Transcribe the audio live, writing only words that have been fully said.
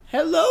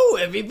Hello,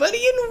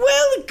 everybody, and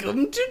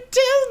welcome to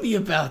Tell Me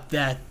About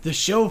That, the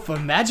show for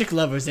magic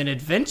lovers and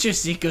adventure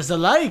seekers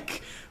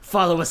alike.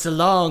 Follow us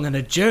along on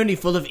a journey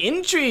full of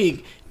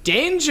intrigue,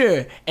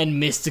 danger, and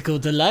mystical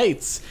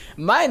delights.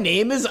 My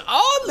name is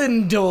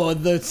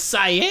Arlindor, the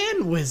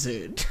Cyan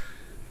Wizard.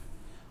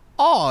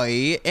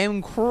 I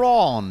am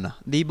Kron,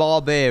 the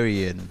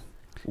Barbarian.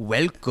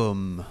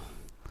 Welcome.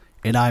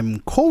 And I'm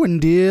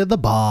Corindir the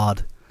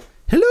Bard.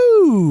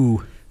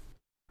 Hello!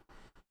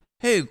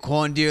 Hey,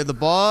 Krondir the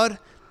Bard.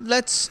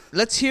 Let's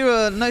hear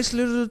a nice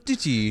little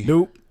ditty.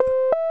 Nope.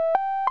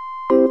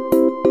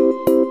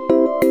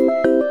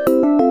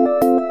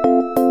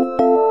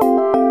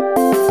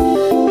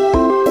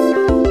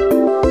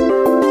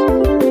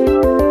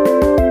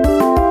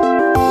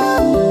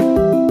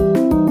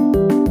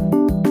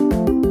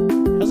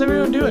 How's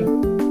everyone doing?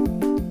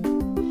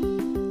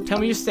 Tell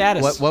me your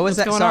status. What was What's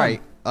that? going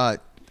Sorry. on?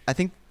 I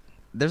think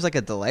there's like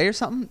a delay or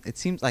something. It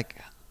seems like,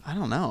 I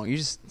don't know. You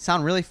just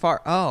sound really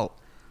far. Oh,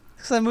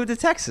 because I moved to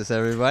Texas,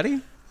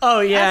 everybody.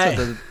 Oh, yeah.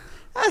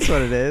 That's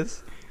what it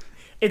is.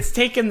 It's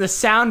taken the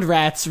sound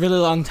rats a really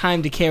long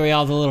time to carry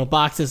all the little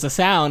boxes of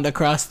sound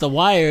across the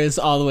wires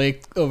all the way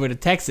over to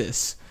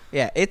Texas.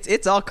 Yeah,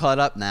 it's all caught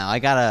up now. I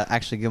gotta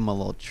actually give them a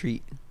little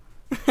treat.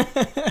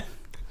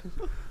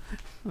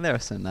 They're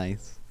so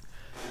nice.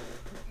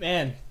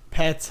 Man,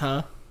 pets,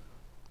 huh?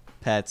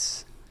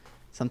 Pets.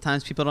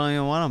 Sometimes people don't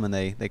even want them,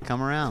 and they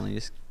come around. And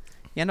you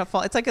end up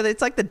falling.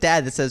 It's like the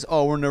dad that says,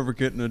 "Oh, we're never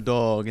getting a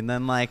dog," and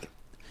then like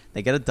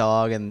they get a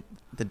dog, and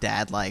the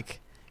dad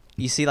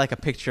you see like a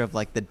picture of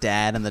like the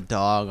dad and the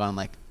dog on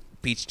like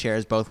beach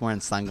chairs, both wearing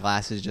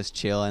sunglasses, just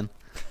chilling.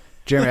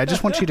 Jeremy, I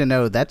just want you to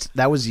know that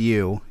was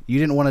you. You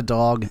didn't want a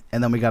dog,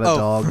 and then we got a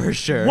dog. For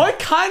sure. What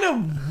kind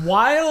of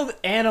wild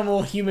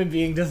animal human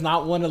being does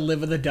not want to live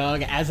with a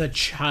dog as a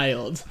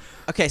child?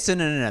 Okay, so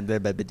no.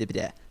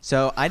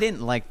 So I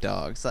didn't like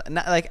dogs.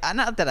 Not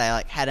that I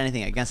like had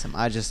anything against them.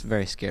 I was just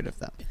very scared of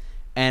them.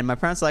 And my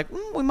parents were like,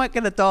 we might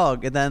get a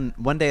dog. And then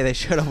one day they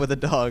showed up with a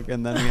dog,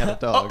 and then we had a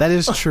dog. That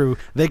is true.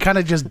 They kind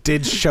of just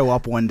did show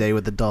up one day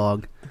with the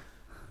dog.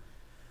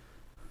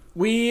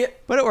 But it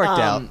worked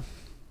out.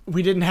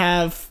 We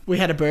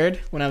had a bird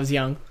when I was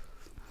young,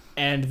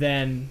 and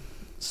then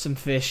some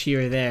fish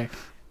here or there.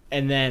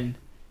 And then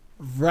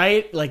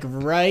I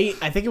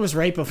think it was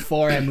right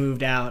before I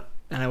moved out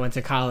and I went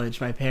to college,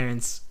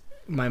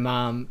 my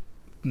mom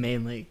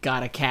mainly,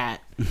 got a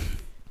cat.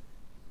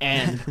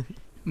 And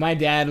my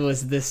dad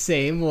was the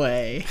same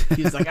way.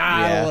 He's like,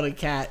 I don't want a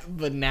cat.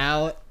 But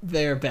now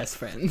they're best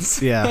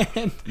friends. Yeah.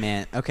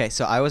 Man, okay,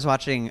 so I was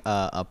watching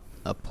a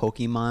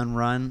Pokemon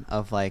run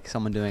of like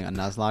someone doing a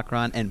Nuzlocke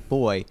run, and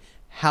boy,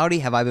 howdy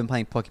have I been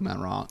playing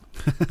Pokemon wrong.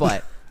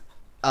 But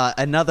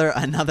another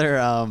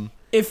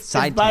If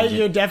by tangent.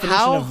 your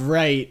definition of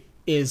right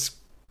is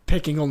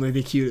picking only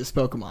the cutest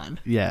Pokemon.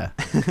 Yeah.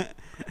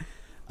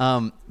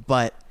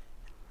 But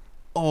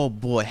oh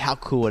boy, how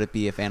cool would it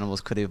be if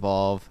animals could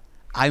evolve?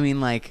 I mean,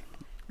 like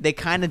they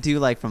kind of do,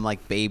 like from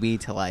like baby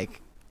to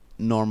like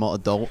normal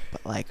adult,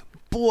 but like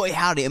boy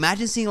howdy,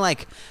 imagine seeing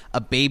like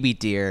a baby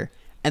deer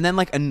and then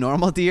like a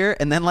normal deer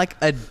and then like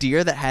a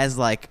deer that has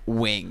like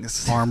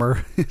wings,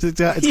 Armor. It's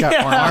got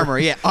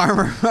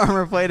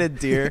armor plated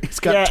deer. It's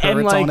got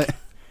turrets on it.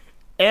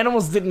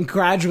 Animals didn't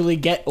gradually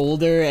get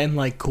older and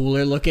like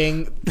cooler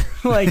looking.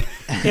 Like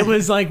it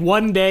was like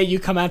one day you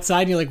come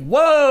outside and you're like,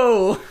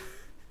 whoa.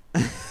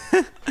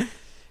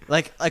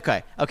 Like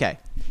okay.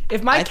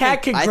 If my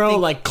cat could grow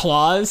like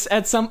claws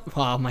at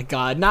oh my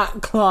god,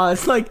 not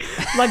claws, like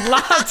I'm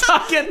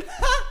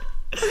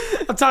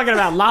talking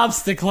about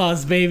lobster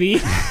claws,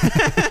 baby.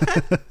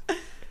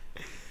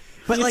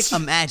 But like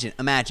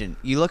imagine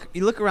you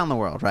look around the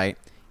world, right?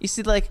 You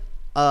see like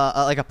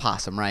a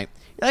possum, right?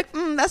 You're like,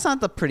 that's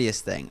not the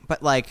prettiest thing,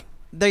 but like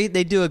they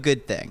do a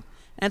good thing,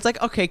 and it's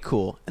like, okay,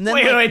 cool. And then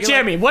wait,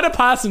 Jeremy, what do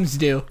possums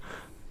do?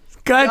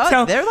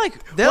 They're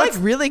like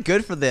really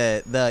good for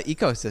the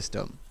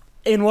ecosystem.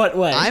 In what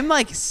way? I'm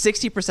like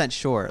 60%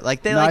 sure.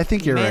 Like they I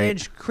think you're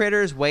manage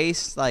critters,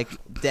 waste, like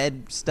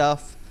dead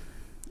stuff.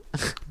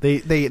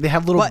 They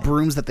have little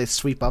brooms that they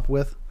sweep up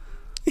with.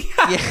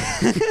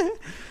 Yeah.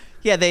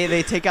 Yeah,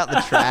 they take out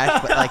the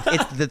trash, but like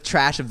it's the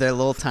trash of their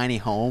little tiny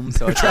home.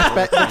 So the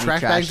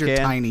trash bags are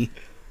tiny.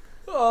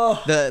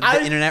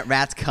 The internet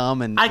rats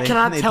come and they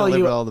tell deliver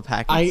you all the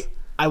packets.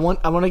 I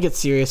want to get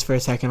serious for a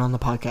second on the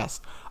podcast.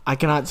 I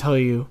cannot tell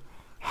you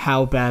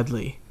how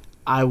badly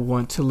I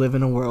want to live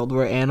in a world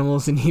where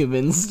animals and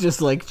humans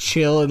just like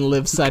chill and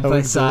live side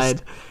by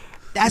side.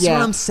 That's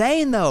what I'm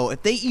saying, though.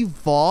 If they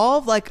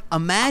evolve, like,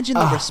 imagine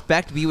the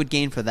respect we would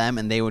gain for them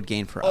and they would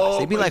gain for us.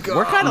 They'd be like,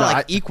 we're kind of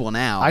like equal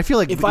now. I feel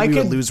like if we I could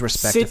would lose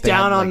respect. Sit if they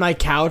down had, on my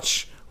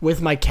couch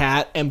with my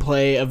cat and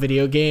play a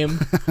video game,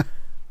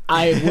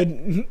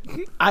 I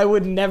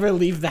would never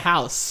leave the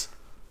house.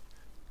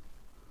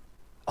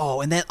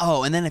 And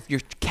then if your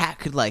cat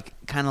could like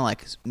kind of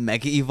like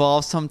mega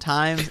evolve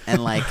sometimes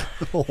and like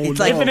it's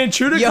like if an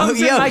intruder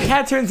comes in, my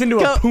cat turns into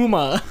a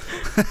puma.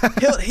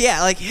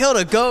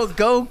 Hilda,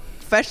 go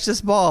fetch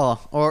this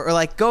ball, or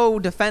like go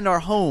defend our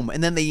home,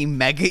 and then they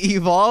mega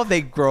evolve.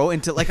 They grow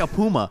into like a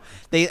puma.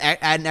 They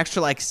add an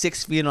extra like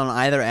 6 feet on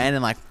either end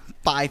and like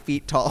 5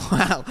 feet tall.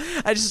 Wow,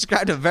 I just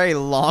described a very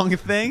long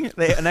thing.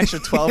 An extra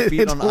 12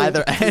 feet on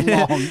either end,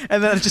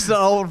 and then it's just an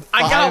old.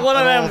 I got one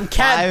of them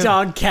cat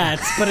dog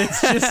cats, but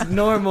it's just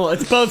normal.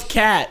 It's both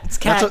cat. It's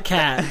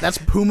cat. That's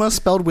Puma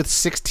spelled with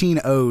 16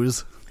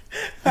 O's.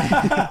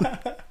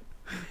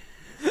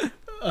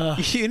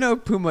 You know,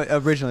 Puma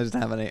originally doesn't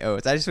have any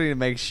O's. I just wanted to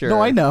make sure.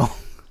 No, I know.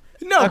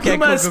 No, Okay,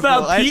 Puma cool, is cool,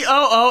 spelled cool.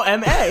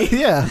 P-O-O-M-A.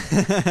 Yeah,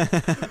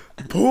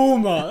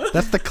 Puma.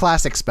 that's the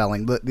classic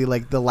spelling,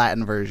 the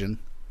Latin version.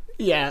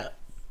 Yeah.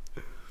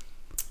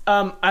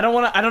 I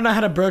don't know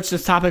how to broach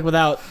this topic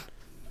without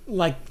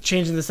like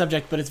changing the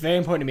subject, but it's very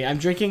important to me. I'm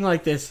drinking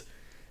like this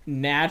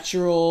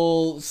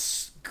natural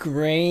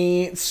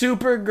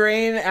super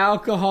grain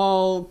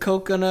alcohol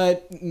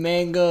coconut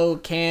mango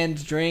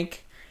canned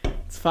drink.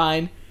 It's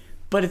fine,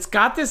 but it's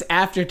got this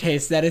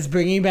aftertaste that is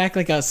bringing back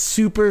like a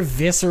super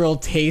visceral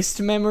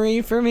taste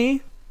memory for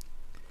me.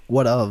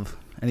 What of?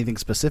 Anything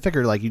specific,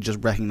 or like you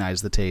just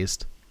recognize the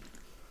taste?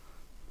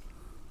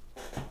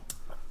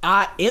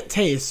 It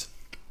tastes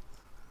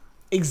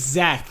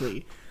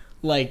exactly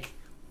like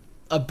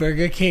a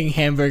Burger King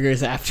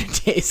hamburger's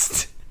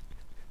aftertaste.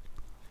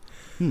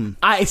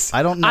 I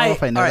don't know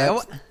if I know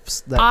alright, that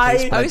taste,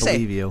 I but I would say-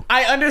 believe you.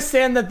 I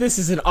understand that this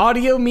is an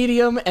audio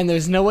medium and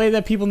there's no way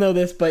that people know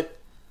this, but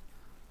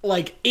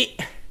like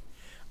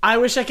I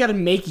wish I could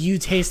make you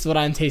taste what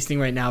I'm tasting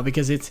right now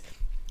because it's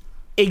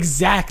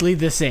exactly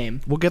the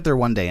same. We'll get there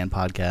one day in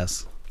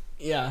podcasts.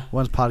 Yeah.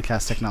 Once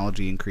podcast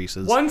technology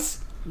increases.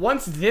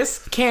 Once this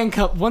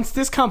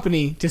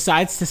company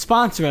decides to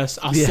sponsor us,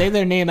 I'll Yeah. say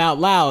their name out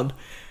loud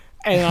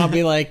and I'll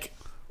be like,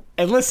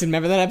 and listen,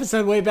 remember that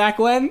episode way back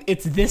when?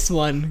 It's this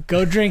one.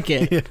 Go drink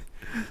it.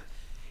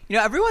 You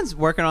know, everyone's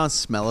working on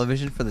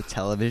smell-o-vision for the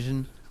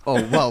television.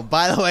 Oh, whoa,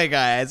 by the way,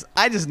 guys,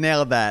 I just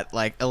nailed that,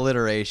 like,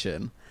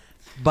 alliteration.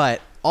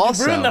 But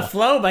also... Ruined the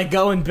flow by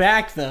going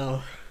back,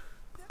 though.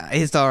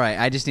 It's all right.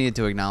 I just needed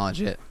to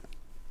acknowledge it.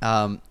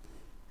 But,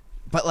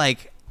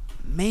 like,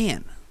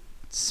 man,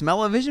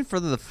 smell-o-vision for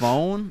the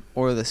phone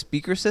or the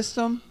speaker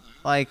system,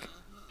 like,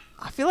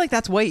 I feel like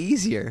that's way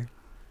easier.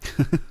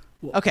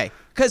 Okay,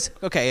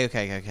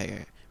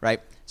 right?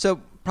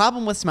 So,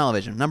 problem with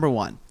smell-o-vision. Number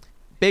 1,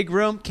 big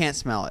room, can't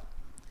smell it.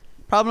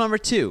 Problem number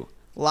 2,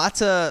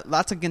 lots of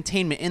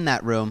containment in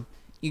that room.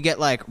 You get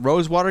like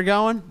rose water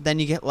going, then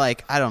you get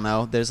like, I don't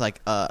know, there's like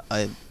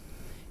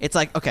it's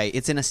like, okay,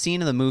 it's in a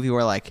scene of the movie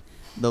where like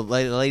the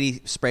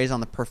lady sprays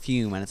on the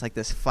perfume and it's like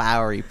this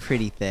flowery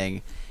pretty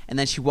thing, and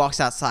then she walks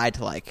outside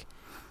to like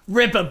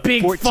Rip a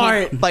big 14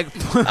 fart. like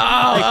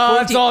Oh,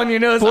 it's all in your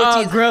nose. 14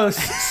 Oh, gross.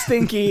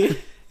 Stinky.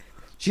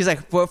 She's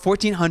like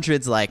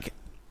 1400s like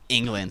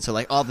England, so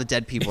like all the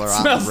dead people are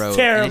on smells the road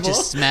terrible. and it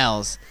just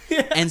smells.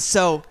 And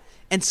so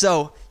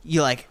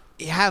you like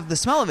you have the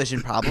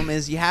smell-o-vision problem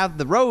is you have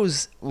the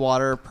rose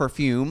water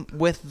perfume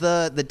with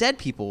the dead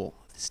people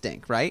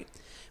stink, right?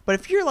 But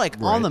if you're like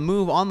on the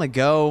move, on the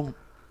go,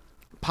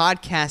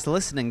 podcast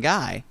listening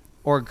guy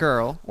or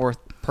girl or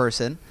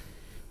person,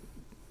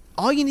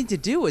 all you need to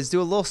do is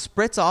do a little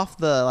spritz off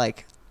the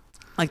like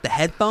the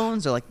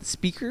headphones or like the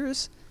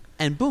speakers,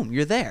 and boom,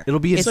 you're there. It'll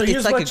be So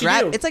here's like what a you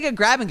grab. do. It's like a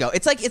grab and go.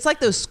 It's like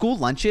those school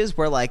lunches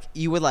where like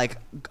you would like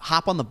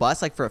hop on the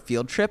bus like for a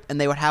field trip, and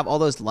they would have all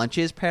those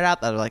lunches paired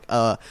out that are like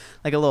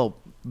a little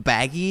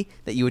baggie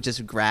that you would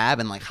just grab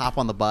and like hop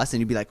on the bus,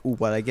 and you'd be like, "Ooh,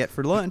 what I get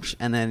for lunch?"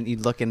 And then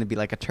you'd look in to be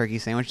like a turkey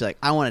sandwich. You're like,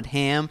 "I wanted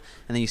ham,"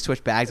 and then you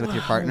switch bags with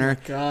your partner,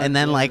 my God, and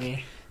then like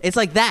Danny. it's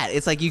like that.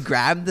 It's like you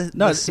grab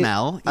the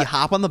smell, you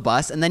hop on the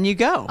bus, and then you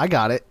go. I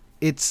got it.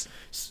 It's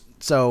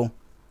so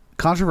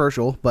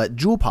controversial, but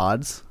Juul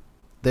pods,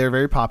 they're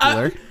very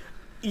popular.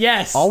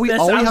 Yes. All we I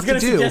have was to gonna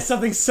do- suggest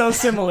something so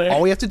similar. All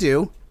we have to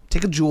do,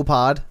 take a Juul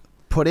pod,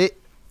 put it,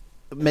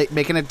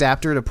 make an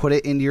adapter to put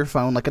it into your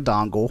phone like a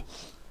dongle,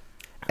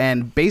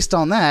 and based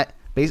on that,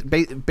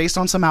 based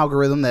on some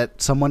algorithm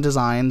that someone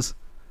designs,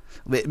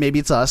 maybe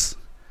it's us,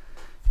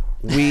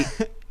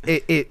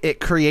 it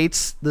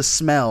creates the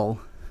smell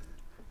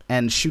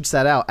and shoots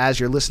that out as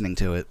you're listening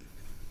to it.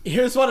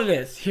 Here's what it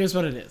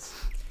is.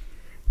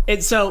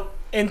 It's so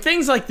in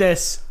things like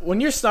this, when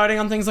you're starting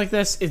on things like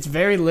this, it's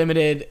very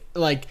limited.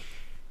 Like,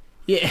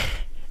 yeah,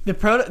 the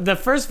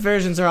first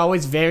versions are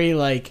always very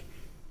like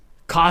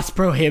cost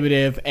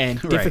prohibitive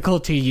and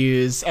difficult to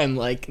use and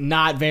like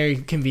not very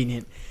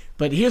convenient.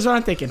 But here's what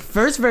I'm thinking.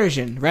 First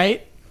version,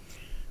 right?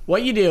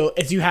 What you do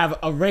is you have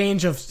a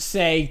range of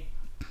say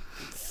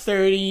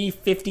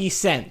 30-50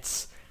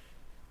 cents.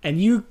 And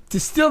you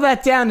distill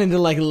that down into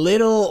like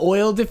little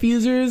oil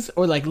diffusers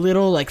or like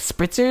little like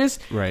spritzers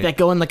that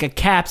go in like a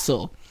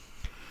capsule.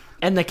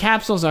 And the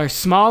capsules are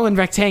small and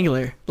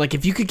rectangular. Like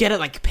if you could get it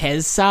like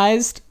Pez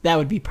sized, that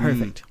would be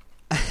perfect.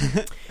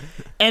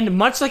 And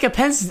much like a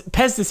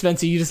Pez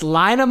dispenser, you just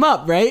line them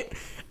up, right?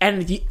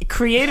 And the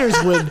creators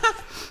would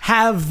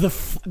have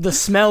the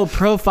smell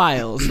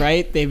profiles,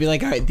 right? They'd be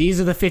like, all right, these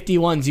are the 50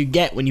 ones you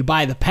get when you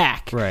buy the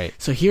pack. Right.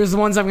 So here's the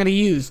ones I'm going to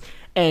use.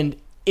 And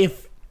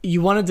if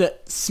you wanted to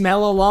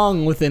smell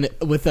along with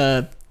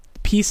a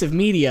piece of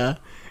media,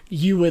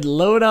 you would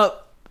load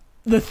up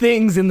the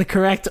things in the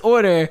correct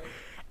order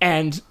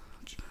and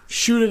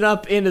shoot it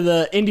up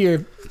into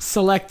your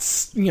select,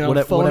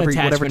 phone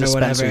attachment or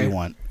whatever you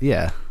want.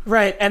 Yeah.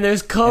 Right, and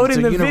there's code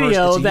in the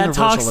video that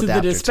talks to the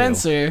adapter,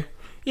 dispenser.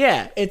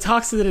 Yeah, it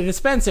talks to the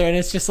dispenser, and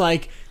it's just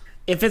like,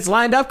 if it's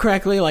lined up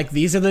correctly, like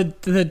these are the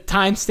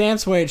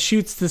timestamps where it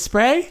shoots the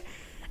spray,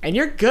 and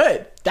you're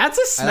good. That's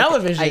a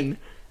smell-o-vision.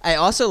 I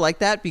also like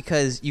that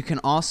because you can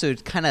also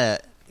kind of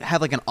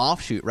have like an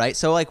offshoot, right?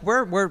 So like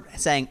we're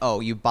saying, oh,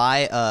 you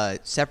buy a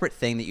separate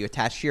thing that you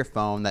attach to your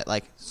phone that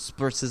like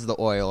spritz the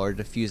oil or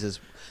diffuses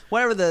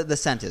whatever the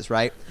scent is,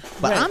 right?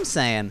 But Right. I'm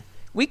saying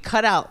we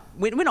cut out.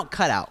 We don't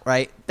cut out,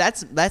 right?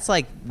 That's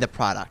like the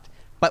product,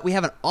 but we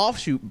have an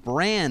offshoot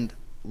brand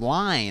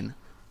line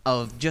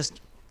of just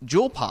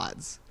Juul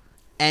pods,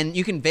 and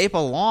you can vape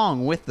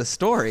along with the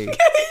story.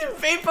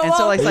 Vape And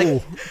so along.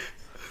 like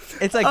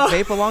it's like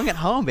vape along at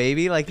home,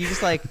 baby. Like you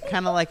just like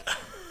kind of like,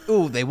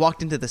 ooh, they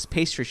walked into this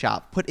pastry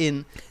shop, put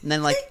in, and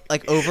then like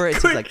over it,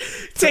 it's Quick, like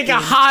take put a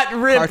in hot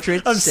rip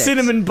cartridge of 6.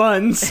 cinnamon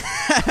buns.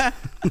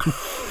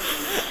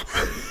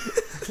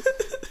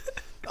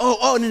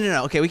 Oh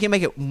no. Okay, we can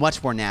make it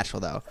much more natural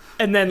though.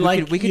 And then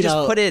We could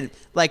just put in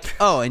like,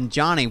 oh, and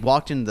Johnny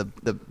walked into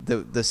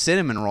the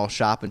cinnamon roll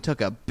shop and took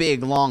a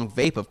big long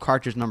vape of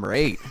cartridge number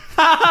 8.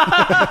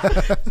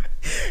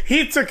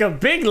 He took a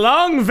big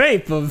long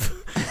vape of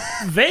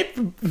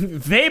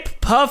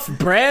vape puff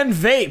brand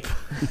vape.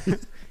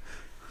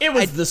 It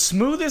was the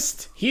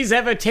smoothest he's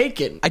ever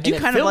taken. I do and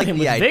it kind of filled like him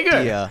the with vigor.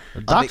 idea. The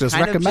of doctors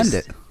kind of recommend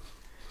just- it.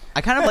 I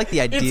kind of like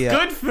the It's idea.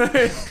 good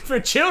for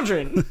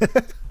children.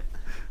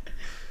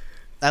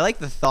 I like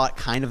the thought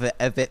kind of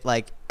it.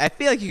 Like I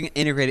feel like you can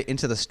integrate it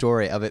into the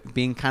story of it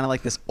being kind of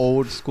like this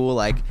old school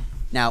like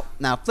now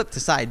flip to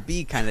side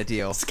B kind of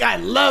deal. This guy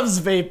loves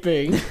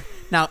vaping.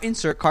 Now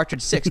insert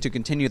cartridge 6 to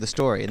continue the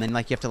story, and then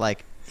like you have to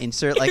like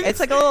insert like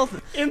it's like a little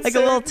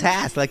Insert.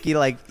 task. Like you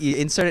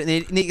insert it, and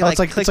then you Oh, like it's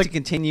like- click it's like- to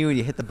continue, and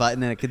you hit the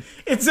button, and it could.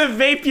 It's a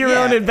vape your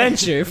Yeah. own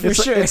adventure for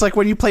It's, sure. it's like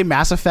when you play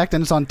Mass Effect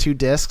and it's on 2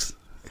 discs.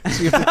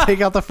 So you have to take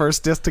out the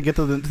first disc to get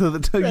to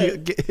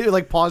Right. it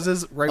like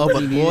pauses right Oh, when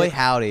but you need boy it.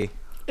 howdy.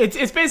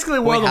 It's basically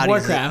Boy, World of howdy,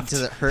 Warcraft.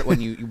 Does it hurt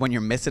when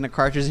you're missing a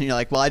cartridge and you're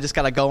like, well, I just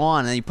gotta go on,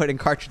 and then you put in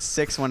cartridge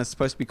 6 when it's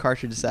supposed to be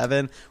cartridge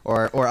 7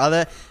 or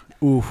other.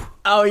 Ooh.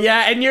 Oh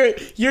yeah, and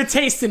you're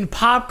tasting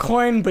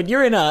popcorn, but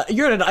you're in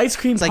an ice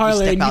cream It's like you parlor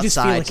step and you just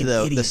feel outside like to an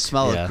the idiot.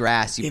 smell Yeah. of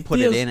grass. You It put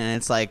feels- it in, and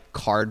it's like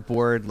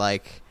cardboard,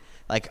 like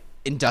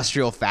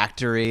industrial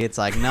factory. It's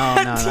like no,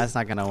 that's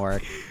not gonna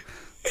work.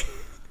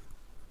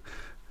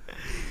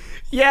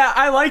 Yeah,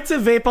 I like to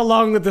vape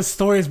along with the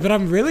stories, but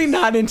I'm really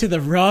not into the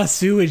raw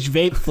sewage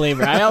vape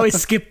flavor. I always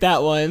skip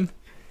that one.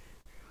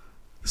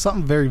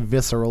 Something very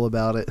visceral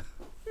about it.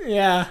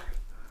 Yeah.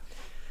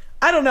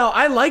 I don't know.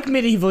 I like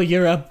medieval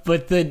Europe,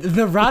 but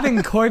the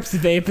rotting corpse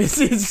vape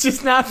is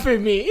just not for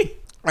me.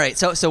 All right,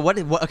 so what?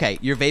 Okay,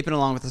 you're vaping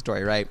along with the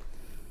story, right?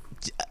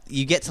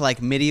 You get to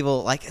like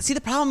medieval, like see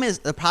the problem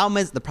with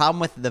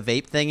the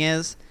vape thing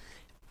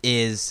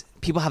is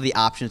people have the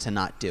option to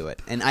not do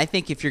it, and I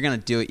think if you're gonna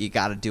do it, you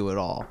got to do it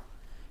all.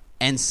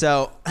 And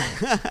so,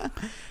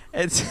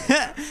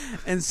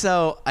 and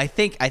so I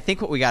think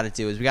what we got to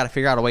do is we got to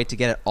figure out a way to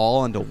get it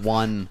all into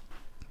one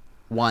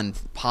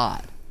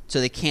pod, so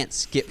they can't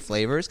skip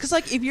flavors. Because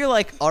like if you're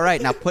like, all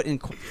right, now put in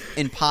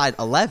pod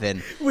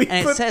 11, We and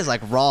it put- says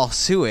like raw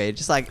sewage,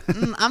 it's like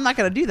I'm not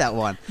gonna do that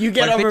one. You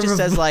get but if a it just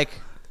says like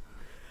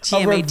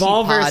TMAT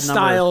revolver pod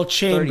style number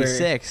chamber.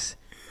 36.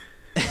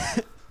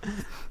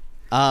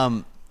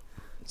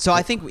 So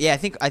I think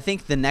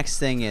the next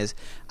thing is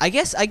I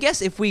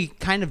guess if we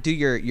kind of do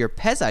your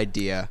Pez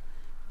idea,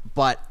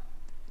 but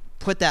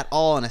put that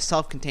all in a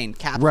self-contained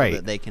capsule Right.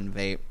 that they can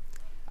vape.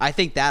 I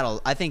think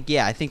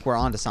we're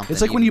onto something.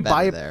 It's like when even you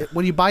better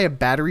buy there. a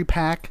battery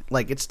pack,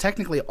 like it's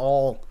technically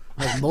all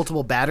like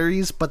multiple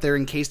batteries, but they're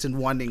encased in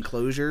one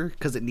enclosure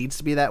because it needs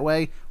to be that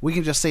way. We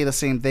can just say the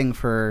same thing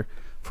for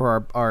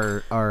our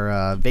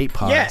vape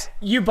pods. Yeah,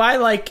 you buy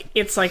like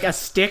it's like a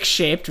stick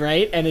shaped,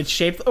 right? And it's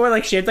shaped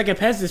like a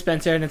Pez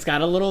dispenser, and it's got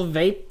a little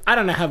vape. I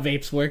don't know how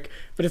vapes work,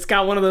 but it's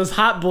got one of those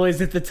hot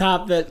boys at the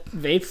top that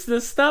vapes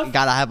this stuff.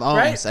 Gotta have ohms.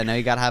 Right? I know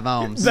you gotta have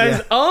ohms.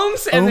 There's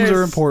ohms, and Ohms there's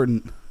are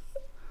important.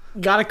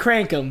 gotta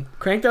crank them,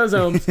 crank those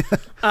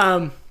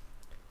ohms.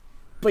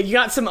 But you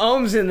got some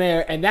ohms in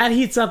there, and that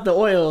heats up the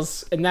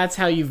oils, and that's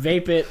how you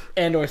vape it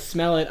and or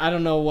smell it. I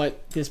don't know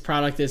what this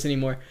product is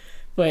anymore,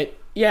 but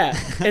yeah,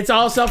 it's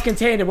all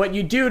self-contained. And what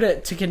you do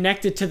to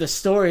connect it to the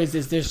stories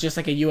is there's just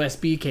like a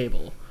USB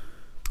cable.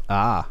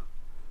 Ah.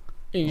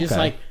 And you just Okay.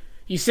 like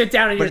you sit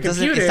down at But your it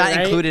doesn't. computer, It's not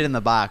right? included in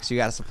the box. You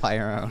gotta supply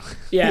your own.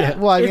 Yeah. Yeah,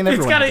 well, I mean, it's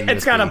everyone got has a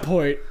it's got a USB.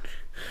 port.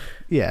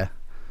 Yeah.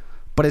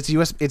 But it's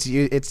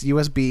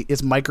USB.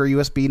 It's micro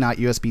USB, not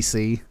USB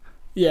C.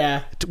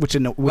 Yeah. Which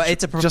Well,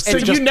 it's a pro- just So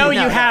it's you just know no, you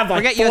no, have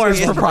like forget four, USB,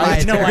 it's but I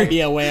have no proprietary.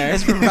 idea where.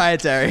 It's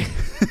proprietary.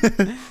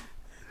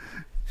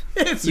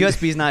 It's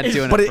USB's not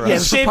doing but it it, for yeah,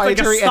 us. it's shaped like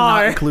a proprietary and star.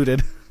 not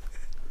included.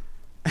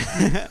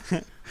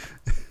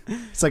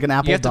 It's like an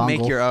Apple You have to dongle.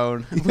 make your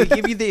own. We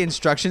give you the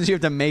instructions. You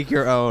have to make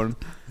your own.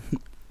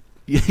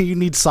 You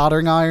need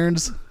soldering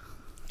irons.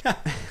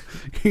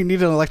 You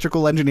need an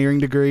electrical engineering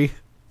degree.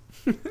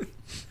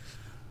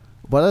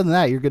 But other than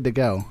that, you're good to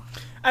go.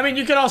 I mean,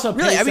 you could also pay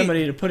Really, I mean-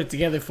 somebody to put it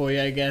together for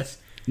you, I guess.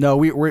 No,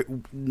 we're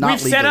not. We've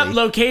set up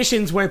legally.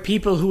 locations where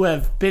people who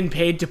have been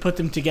paid to put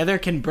them together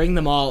can bring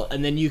them all,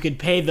 and then you could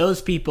pay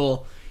those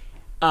people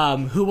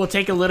who will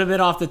take a little bit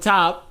off the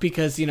top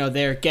because, you know,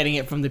 they're getting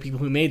it from the people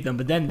who made them,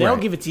 but then they'll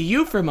Right. give it to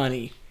you for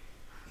money.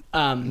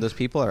 Those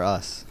people are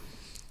us.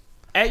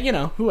 You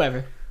know,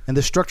 whoever. And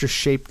the structure's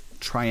shaped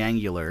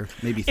triangular,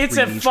 maybe. It's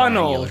a 3D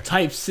funnel triangular.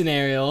 type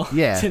scenario.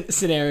 Yeah.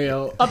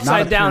 Scenario.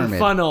 Upside down pyramid.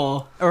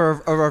 funnel.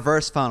 Or a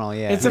reverse funnel,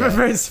 yeah. It's a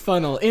reverse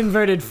funnel.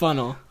 Inverted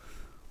funnel.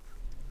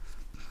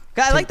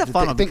 I like the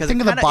funnel think- because think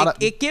it, of the kinda, bottom-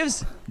 it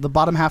gives The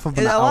bottom half of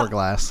an A lot-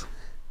 hourglass.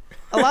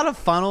 a lot of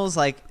funnels,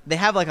 like, they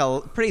have like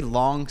a pretty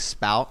long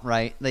spout,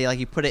 right? They like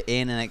you put it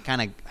in and it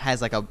kind of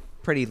has like a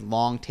pretty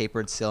long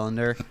tapered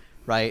cylinder,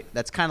 right?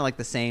 That's kind of like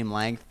the same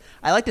length.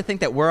 I like to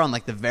think that we're on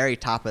like the very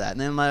top of that, and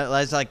then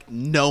there's like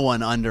no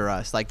one under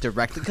us, like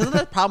directly. Because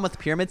the problem with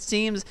pyramid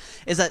schemes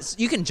is that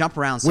you can jump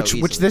around so Which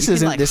easily. this You can,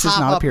 isn't- like, this is hop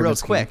not a up pyramid real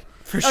scheme. quick.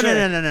 For Oh,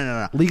 sure.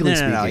 no. Legally no,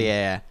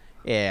 speaking.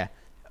 yeah.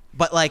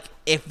 But like,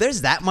 if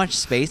there's that much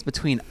space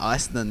between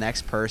us and the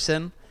next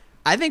person,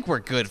 I think we're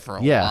good for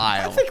a Yeah. I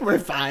while. think we're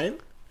fine.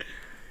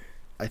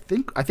 I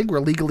think we're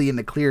legally in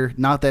the clear.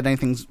 Not that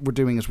anything we're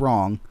doing is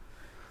wrong.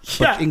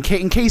 Yeah. But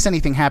in case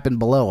anything happened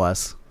below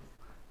us,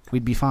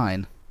 we'd be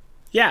fine.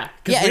 Yeah.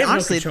 'cause Yeah, we and have no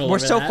honestly, control we're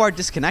over so that. far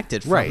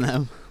disconnected from Right.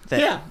 them. That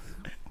Yeah.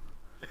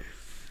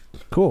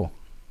 Cool.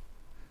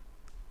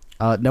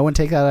 No one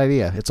take that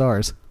idea. It's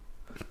ours.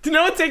 Do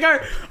no one take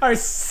our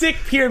sick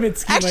pyramid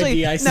scheme Actually,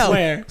 idea, I no.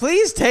 swear.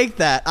 Please take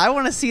that. I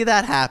want to see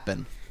that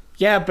happen.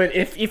 Yeah, but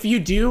if you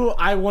do,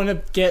 I want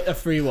to get a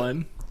free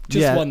one.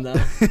 Just Yeah. one,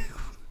 though.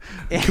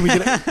 Can we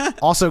get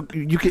also?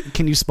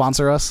 Can you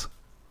sponsor us?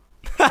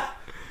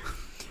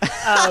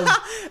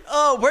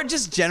 Oh, we're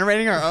just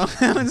generating our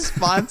own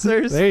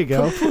sponsors. There you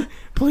go.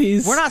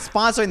 Please. We're not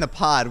sponsoring the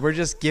pod. We're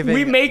just giving.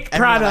 We make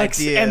everyone products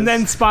ideas. and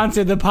then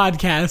sponsor the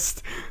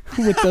podcast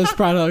with those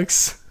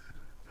products.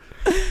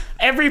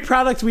 Every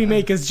product we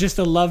make is just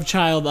a love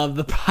child of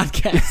the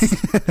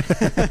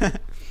podcast.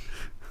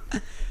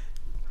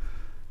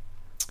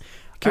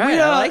 All right, we,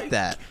 I like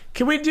that.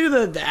 Can we do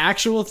the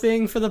actual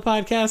thing for the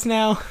podcast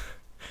now?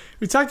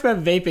 We talked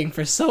about vaping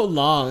for so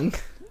long.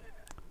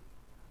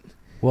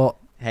 Well,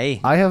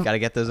 Hey, I have- got to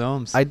get those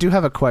ohms. I do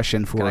have a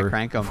question Gotta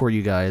crank 'em. for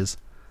you guys,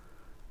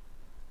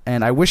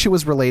 and I wish it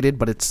was related,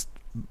 but it's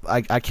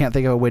I can't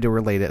think of a way to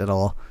relate it at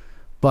all.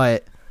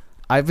 But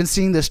I've been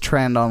seeing this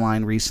trend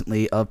online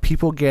recently of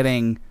people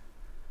getting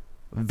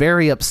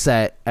very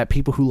upset at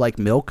people who like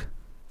milk.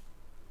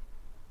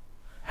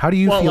 How do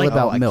you Well, feel like-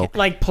 about I milk?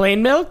 Like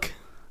plain milk?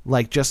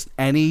 Like just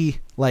any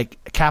like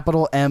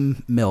capital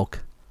M milk.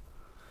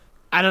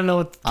 I don't know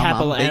what I'm a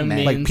capital big M man.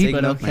 means, Like big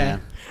but milk okay.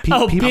 man.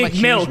 Oh, people- I'm a big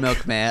huge milk.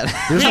 milk man.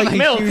 There's Big like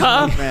milk, huge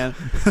huh? milk man.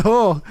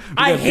 oh, we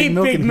I got hate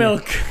big in here.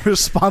 milk. We're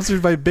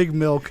sponsored by Big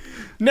Milk.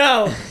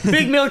 No,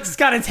 Big Milk's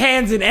got its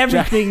hands in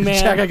everything, man.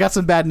 Jack, I got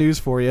some bad news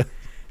for you.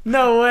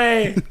 No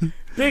way.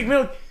 Big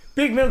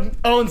Milk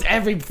owns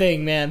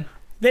everything, man.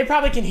 They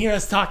probably can hear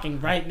us talking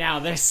right now.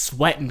 They're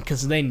sweating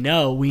because they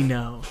know we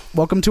know.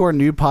 Welcome to our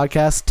new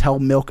podcast. Tell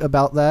Milk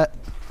about that.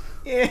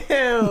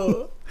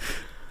 Ew.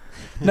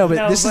 No, but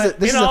No, this is but a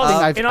thing in all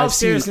I've seen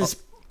seriousness,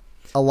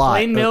 a lot.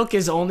 plain milk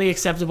is only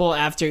acceptable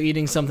after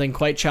eating something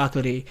quite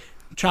chocolatey.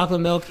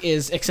 Chocolate milk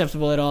is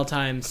acceptable at all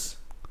times.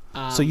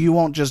 So you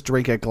won't just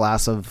drink a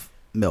glass of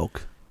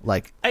milk,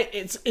 like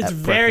It's at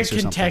very breakfast or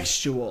something.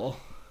 contextual.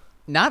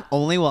 Not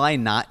only will I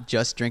not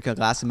just drink a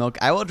glass of milk,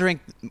 I will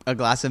drink a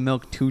glass of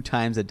milk 2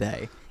 times a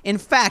day. In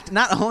fact,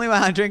 not only will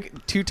I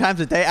drink 2 times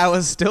a day, I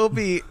will still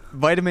be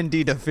vitamin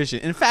D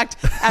deficient. In fact,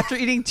 after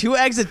eating 2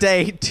 eggs a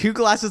day, 2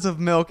 glasses of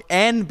milk,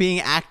 and being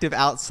active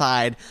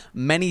outside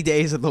many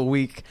days of the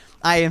week,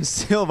 I am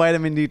still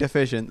vitamin D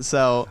deficient.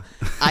 So,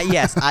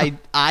 yes,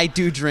 I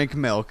do drink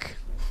milk.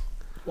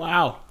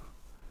 Wow.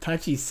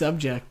 Touchy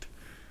subject.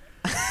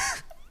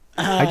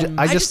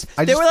 I just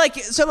They were like,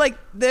 so like,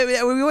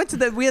 we went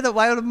to we had the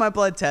vitamin my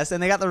blood test,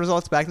 and they got the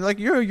results back. And they're like,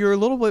 you're a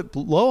little bit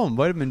low on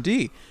vitamin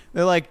D.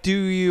 They're like, do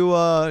you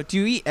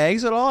eat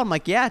eggs at all? I'm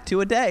like, yeah,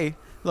 2 a day.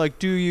 Like,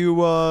 do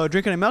you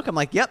drink any milk? I'm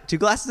like, yep, 2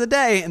 glasses a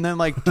day. And then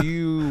like, do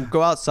you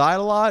go outside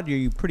a lot? Are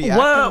you pretty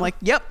active? Whoa. I'm like,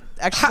 yep,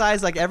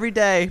 exercise like every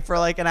day for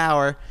like an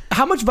hour.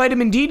 How much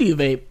vitamin D do you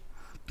vape?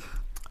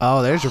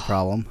 oh, there's your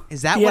problem.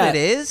 Is that what it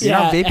is? Yeah.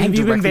 know, vaping Have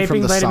you been directly from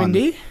vaping the vitamin sun.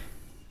 D?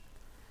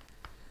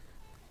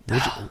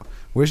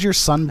 Where's your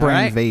sunburn All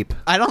right. vape?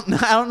 I don't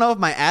know if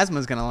my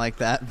asthma's gonna like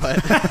that,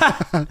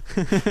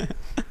 but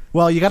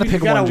Well, you got to You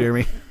pick gotta- one,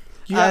 Jeremy.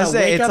 You I gotta was say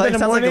wake it's up like, in the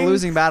sounds like a morning,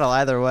 losing battle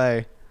either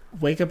way.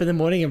 wake up in the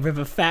morning and rip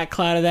a fat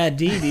cloud of that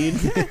D, dude.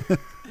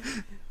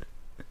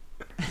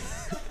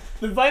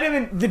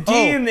 The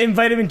D in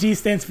vitamin D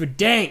stands for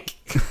dank.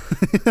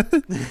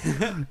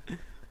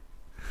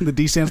 The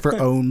D stands for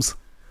ohms.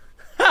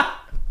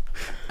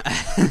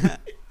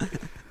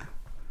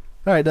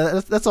 All right,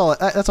 that's all.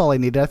 That's all I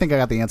needed. I think I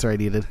got the answer I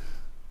needed.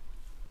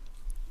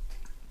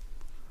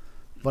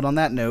 But on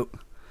that note,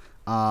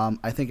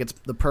 I think it's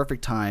the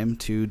perfect time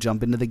to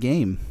jump into the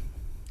game.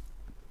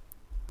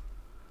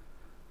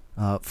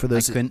 For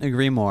those, I couldn't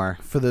agree more.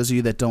 For those of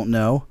you that don't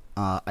know,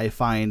 I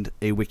find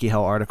a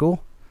WikiHow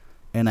article,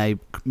 and I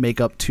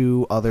make up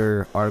 2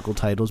 other article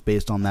titles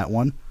based on that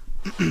one.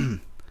 All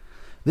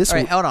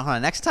right, hold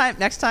on. Next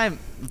time,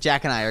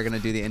 Jack and I are going to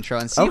do the intro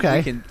and see if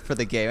we can for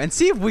the game and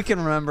see if we can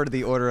remember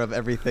the order of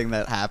everything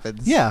that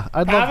happens. Yeah,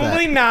 I'd love that.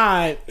 Probably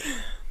not.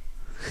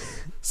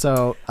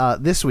 So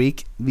this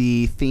week,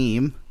 the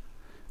theme,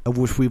 of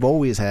which we've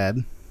always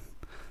had,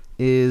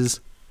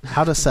 is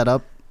how to set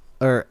up,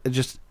 or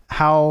just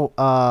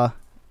how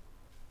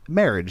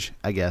marriage,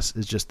 I guess,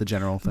 is just the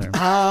general term.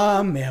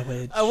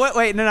 Marriage.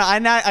 Wait, no.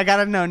 I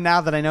gotta know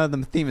now that I know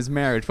the theme is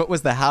marriage. What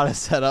was the how to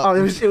set up? Oh,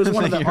 it was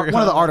one of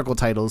the article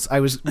titles. I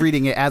was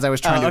reading it as I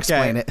was trying to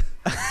explain it.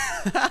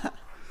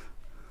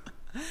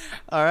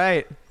 All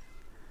right.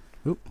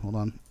 Oop, hold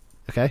on.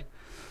 Okay.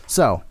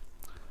 So,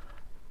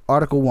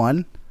 Article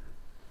 1,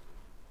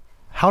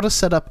 how to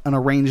set up an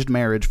arranged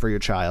marriage for your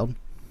child.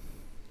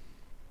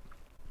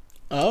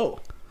 Oh.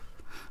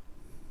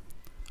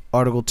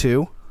 Article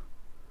 2,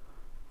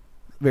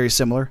 very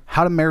similar,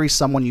 how to marry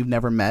someone you've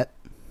never met.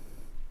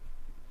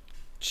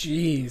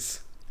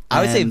 Jeez.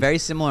 I would say very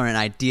similar in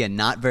idea,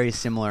 not very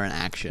similar in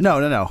action.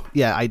 No.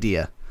 Yeah,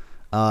 idea.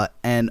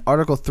 And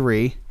Article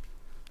 3,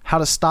 how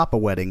to stop a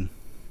wedding.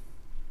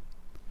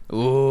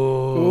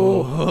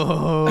 Ooh.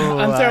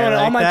 I'm throwing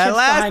all my chips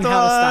behind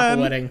how to stop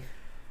a wedding.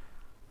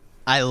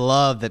 I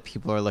love that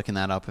people are looking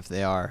that up if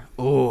they are.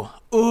 Ooh,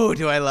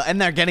 do I love... And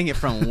they're getting it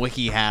from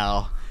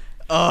WikiHow.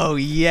 Oh,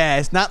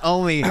 yes. Not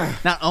only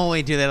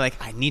do they like,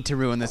 I need to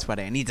ruin this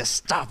wedding, I need to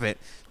stop it.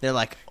 They're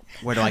like,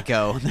 where do I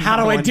go? How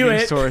do I do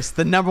it? Source,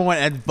 the number one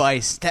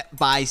advice, step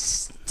by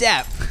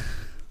step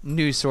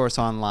news source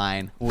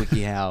online,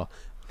 WikiHow.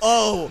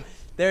 Oh,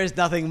 there's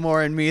nothing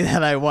more in me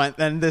that I want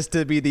than this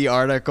to be the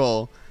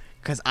article.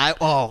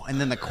 And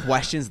then the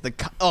questions,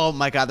 oh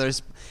my God,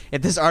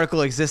 if this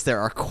article exists, there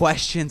are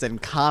questions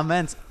and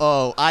comments.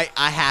 Oh, I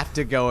have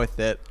to go with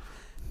it.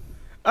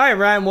 All right,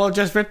 Ryan, well,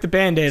 just rip the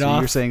Band-Aid off. So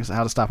you're saying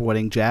how to stop a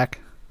wedding, Jack?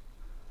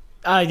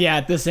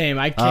 Yeah, the same.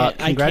 I can't.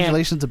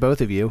 Congratulations to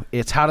both of you.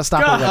 It's how to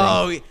stop a wedding.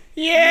 Oh,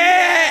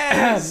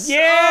 yes! Yeah!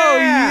 Oh,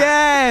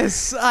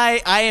 yes!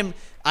 I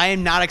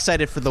am not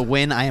excited for the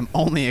win. I am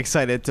only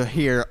excited to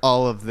hear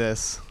all of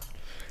this.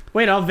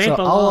 Wait, I'll vape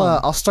so along.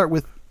 I'll start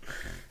with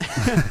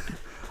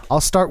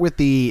I'll start with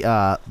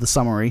the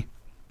summary.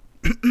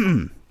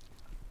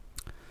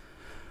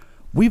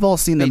 We've all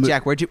seen Hey,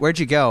 Jack, where'd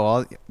you go?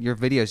 All your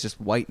video's just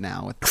white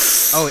now.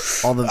 All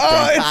the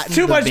it's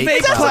too much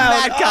vape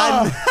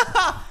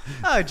cloud.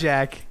 Oh,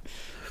 Jack.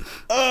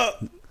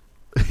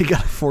 You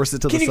gotta force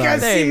it to Can the you side.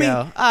 guys There see you me go.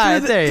 All right,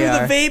 there you through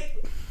are. the vape?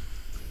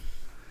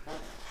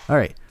 All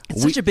right.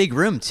 It's such a big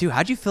room, too.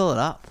 How'd you fill it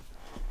up?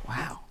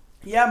 Wow.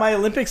 Yeah, my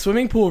Olympic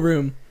swimming pool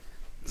room.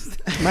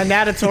 My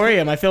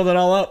natatorium. I filled it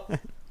all up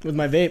with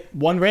my vape.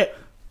 One rip.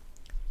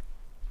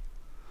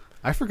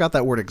 I forgot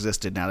that word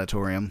existed,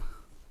 natatorium.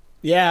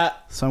 Yeah.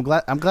 So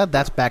I'm glad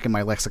that's back in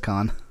my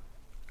lexicon.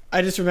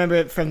 I just remember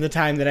it from the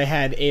time that I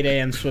had 8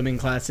 a.m. swimming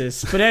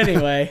classes. But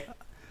anyway.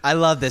 I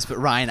love this, but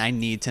Ryan, I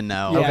need to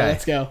know. Yeah, Okay.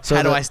 let's go. So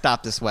How do I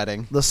stop this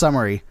wedding? The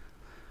summary.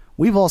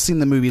 We've all seen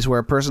the movies where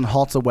a person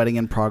halts a wedding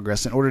in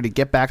progress in order to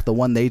get back the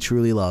one they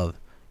truly love.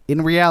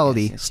 In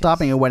reality, Yes.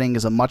 stopping a wedding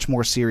is a much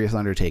more serious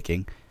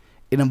undertaking.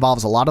 It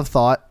involves a lot of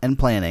thought and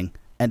planning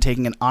and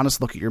taking an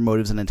honest look at your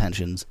motives and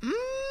intentions.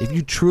 If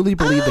you truly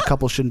believe the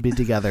couple shouldn't be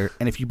together,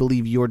 and if you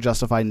believe you're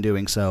justified in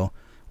doing so,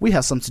 we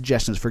have some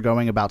suggestions for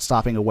going about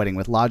stopping a wedding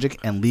with logic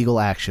and legal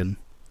action.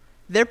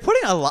 They're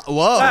putting a lot... Whoa.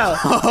 Wow.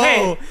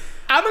 Hey,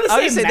 I'm going I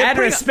to was say gonna say, mad they're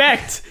putting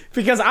respect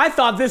because I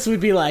thought this would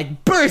be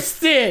like,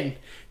 burst in.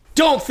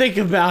 Don't think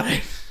about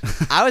it.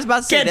 I was about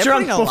to say, Get they're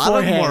drunk putting a lot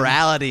of beforehand.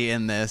 morality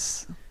in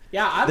this.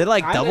 Yeah, They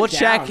like I'm double down.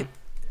 check.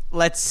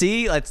 Let's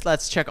see.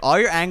 Let's check all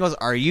your angles.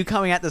 Are you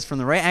coming at this from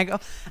the right angle?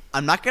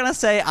 I'm not gonna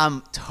say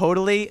I'm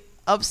totally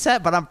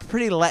upset, but I'm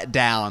pretty let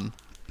down.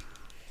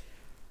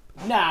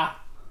 Nah.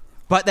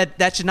 But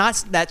that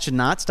should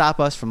not stop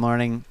us from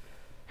learning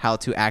how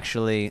to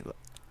actually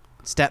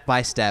step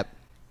by step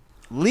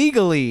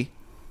legally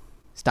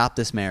stop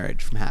this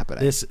marriage from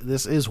happening. This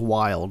is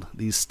wild,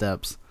 these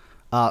steps.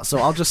 So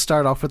I'll just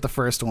start off with the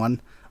first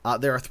one.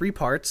 There are 3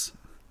 parts.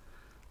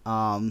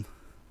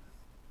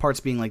 Parts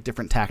being like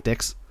different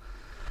tactics.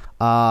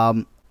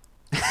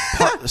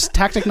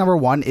 Tactic number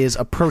 1 is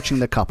approaching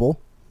the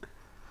couple,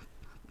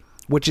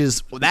 which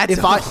is That's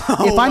if I'm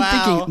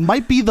wow. thinking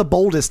might be the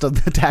boldest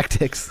of the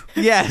tactics.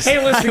 Yes. Hey,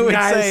 I listen, would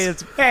guys. say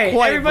it's Hey,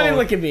 quite everybody bold.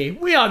 look at me.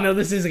 We all know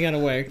this isn't going to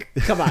work.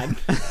 Come on.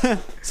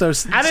 So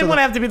I didn't want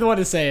to have to be the one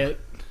to say it.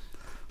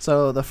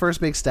 So the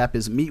first big step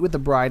is meet with the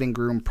bride and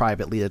groom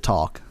privately to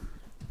talk.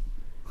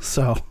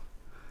 So,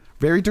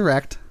 very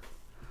direct.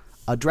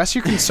 Address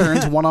your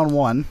concerns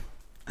one-on-one.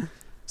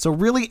 So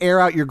really air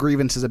out your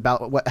grievances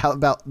about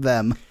about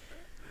them.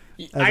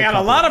 I got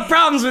a lot of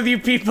problems with you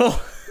people.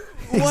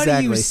 What do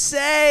you Exactly.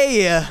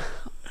 say?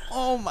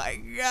 Oh my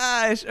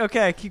gosh.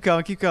 Okay, keep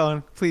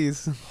going,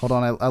 please. Hold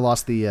on, I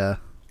lost the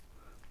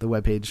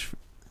webpage.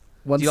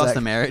 One You sec. lost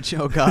the marriage?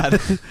 Oh god.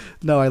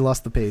 No, I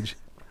lost the page.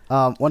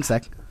 1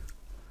 sec.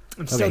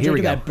 I'm still here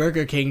we drinking go. that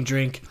Burger King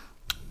drink.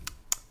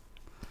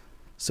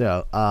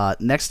 So,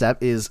 next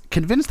step is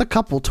convince the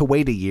couple to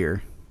wait a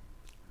year.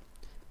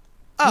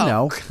 Oh. You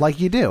know, like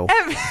you do.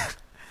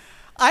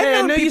 I Hey,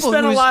 I know you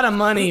spent a whose- lot of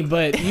money,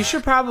 but you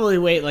should probably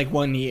wait like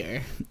 1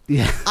 year.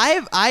 Yeah.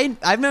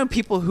 I've known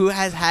people who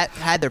has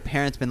had their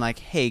parents been like,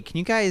 "Hey, can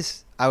you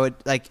guys? I would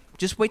like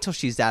just wait till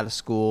she's out of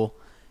school,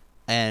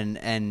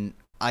 and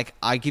like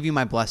I give you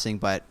my blessing,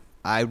 but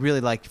I'd really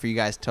like for you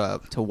guys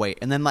to wait."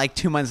 And then like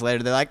 2 months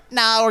later, they're like,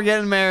 "Nah, we're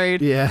getting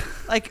married." Yeah.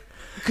 Like,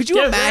 could you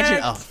Get imagine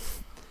wrecked.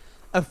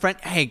 a friend?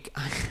 Hey,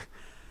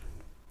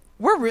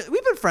 we've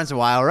been friends a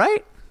while,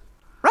 right?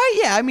 Right?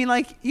 Yeah. I mean,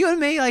 like you and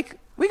me, like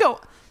we go.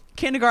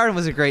 Kindergarten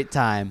was a great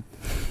time.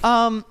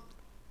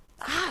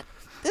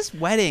 This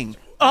wedding.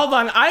 Hold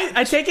on,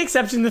 I take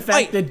exception to the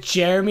fact Wait. that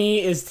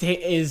Jeremy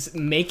is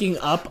making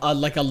up a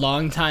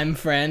longtime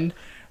friend.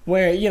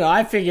 Where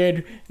I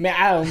figured,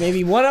 I don't know,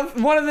 maybe one of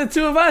the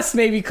two of us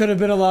maybe could have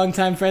been a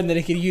longtime friend that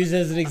he could use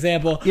as an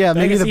example. Yeah, But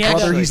I maybe guess the he had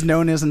brother to- he's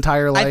known his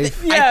entire I life.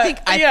 thi- Yeah, think-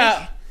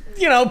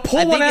 pull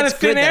I one think out it's of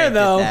thin good that I air did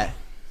though. that,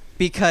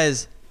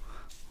 because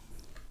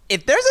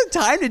if there's a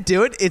time to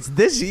do it, it's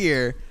this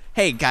year.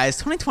 Hey guys,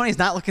 2020 is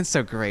not looking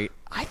so great.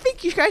 I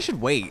think you guys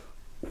should wait.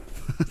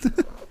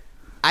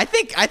 I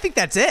think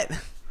that's it.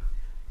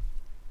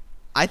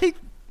 I think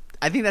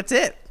that's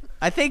it.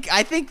 I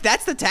think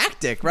that's the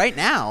tactic right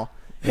now.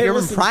 If Hey, you're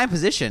listen. in prime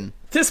position.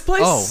 This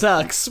place Oh.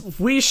 sucks.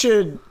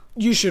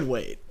 You should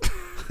wait.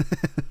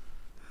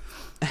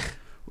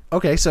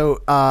 Okay,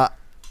 so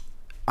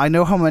I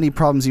know how many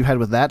problems you had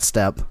with that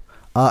step.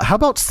 How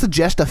about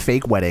suggest a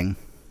fake wedding?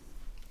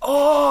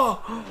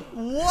 Oh,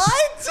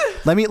 What?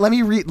 Let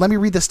me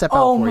read the step out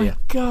oh for my you.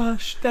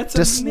 gosh, that's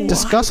amazing.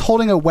 Discuss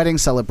holding a wedding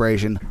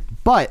celebration,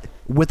 but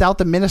without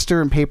the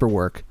minister and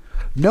paperwork.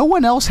 No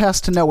one else has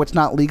to know it's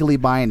not legally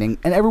binding,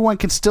 and everyone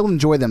can still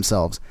enjoy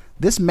themselves.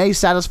 This may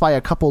satisfy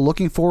a couple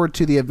looking forward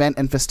to the event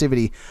and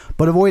festivity,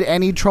 but avoid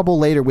any trouble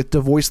later with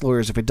divorce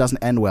lawyers if it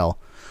doesn't end well.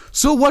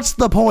 So what's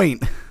the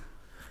point?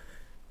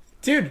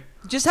 Dude.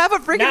 Just have a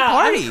freaking Nah,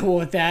 party. I'm cool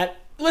with that.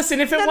 Listen,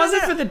 if it No, no,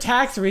 wasn't no. for the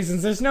tax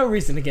reasons, there's no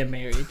reason to get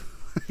married.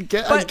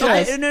 But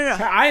Okay. no.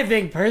 I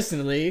think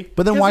personally.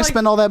 But then 'Cause, why like,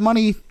 spend all that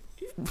money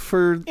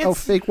for a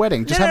It's- fake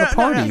wedding? Just No, have a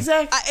no, no, no, party.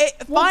 Exactly.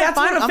 Well, That's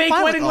fine, what a I'm fake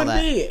fine with wedding all would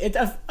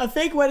that. be. A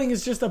fake wedding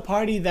is just a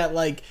party that,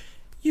 like,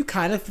 you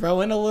kind of throw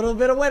in a little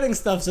bit of wedding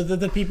stuff so that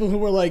the people who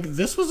were like,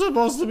 this was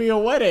supposed to be a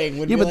wedding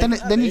would Yeah, be but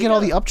like, then you get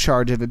all the go.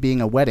 upcharge of it being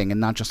a wedding and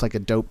not just like a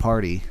dope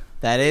party.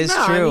 That is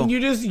No, true. I mean,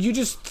 you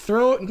just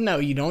throw. No,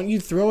 you don't. You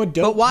throw a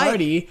dope But why-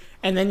 party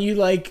and then you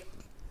like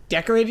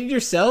decorate it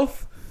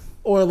yourself,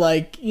 or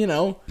like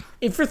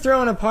if you're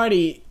throwing a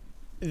party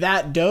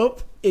that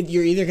dope,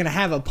 you're either gonna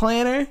have a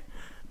planner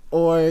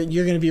or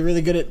you're gonna be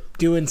really good at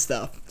doing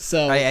stuff.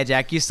 So Oh yeah,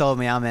 Jack, you sold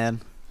me. I'm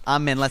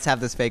in. Let's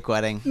have this fake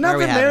wedding. Where not are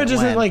we that having marriage it?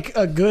 isn't When? like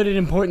a good and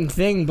important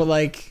thing, but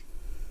like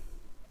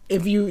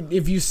if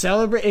you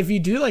celebrate, if you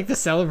do like the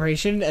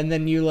celebration and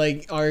then you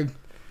like are,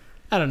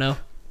 I don't know,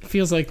 it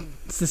feels like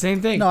it's the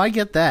same thing. No, I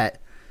get that.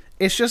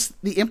 It's just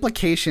the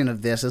implication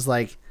of this is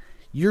like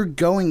you're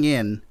going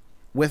in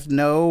with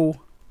no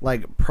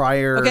like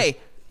prior Okay. Yeah,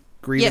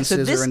 grievances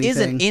so this or anything. is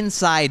an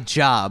inside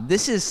job.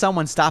 This is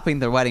someone stopping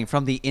their wedding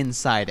from the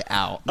inside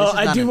out. This Oh, is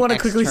I not do an want to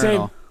quickly say,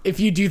 external- if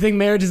you do think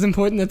marriage is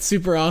important, that's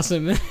super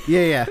awesome.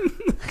 Yeah.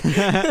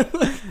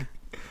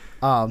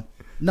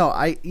 No,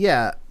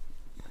 I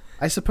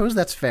suppose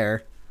that's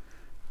fair.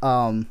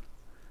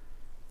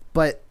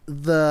 But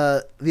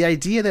the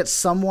idea that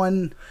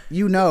someone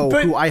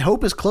But- who I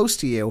hope is close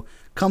to you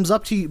comes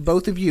up to you,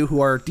 both of you who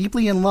are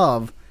deeply in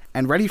love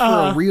and ready for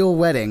a real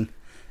wedding,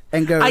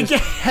 and goes, I get-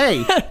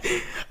 "Hey,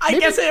 I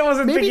guess I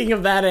wasn't maybe- thinking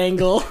of that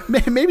angle.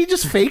 maybe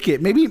just fake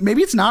it. Maybe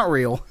it's not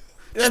real.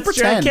 Just That's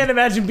true. I pretend." can't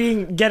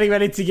imagine getting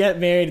ready to get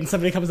married and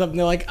somebody comes up and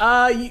they're like,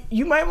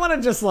 you might want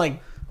to just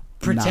like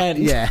pretend.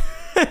 Yeah.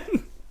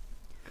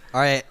 All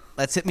right,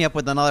 let's hit me up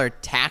with another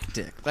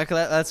tactic.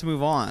 Let's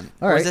move on.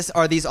 All Or right.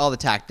 are these all the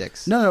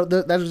tactics? No,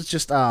 that was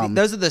just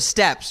Those are the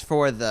steps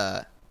for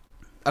the.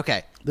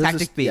 Okay, This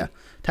tactic is- B. Yeah.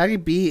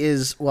 Tactic B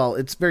is, well,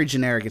 it's very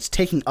generic. It's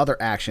taking other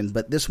action,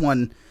 but this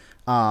one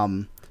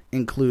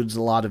includes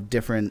a lot of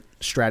different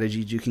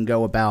strategies you can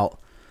go about.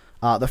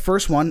 The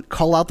first one,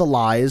 call out the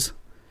lies.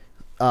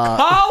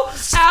 Call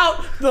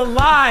out the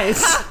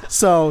lies.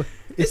 So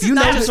This if you is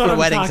know not just what for I'm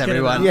weddings, talking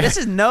everyone. about. Yeah. This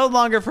is no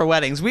longer for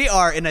weddings. We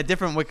are in a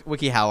different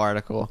WikiHow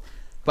article,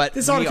 but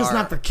This we article's are-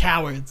 not for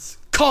cowards.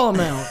 Call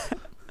them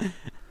out.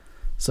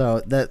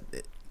 So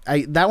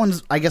that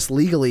one's, I guess,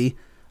 legally,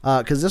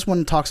 because this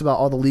one talks about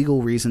all the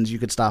legal reasons you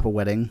could stop a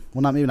wedding.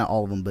 Well, maybe not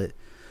all of them, but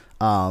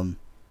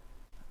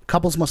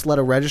couples must let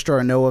a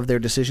registrar know of their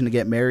decision to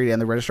get married,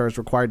 and the registrar is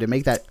required to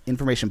make that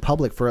information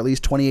public for at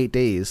least 28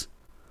 days.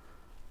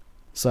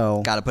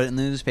 So Gotta put it in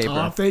the newspaper.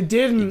 Oh, if they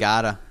didn't, You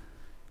gotta.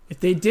 if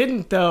they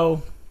didn't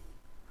though,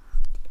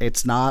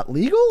 It's not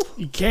legal.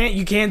 You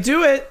can't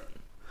do it.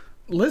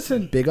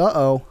 Listen. Big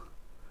uh-oh.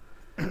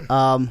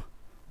 The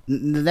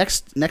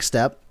next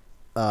step,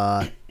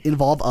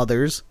 involve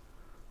others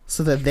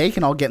so that they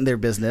can all get in their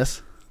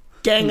business.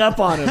 Gang up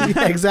on them.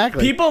 Yeah,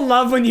 exactly. People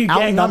love when you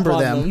gang up Outnumber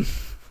on them.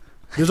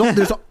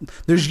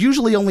 There's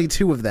usually only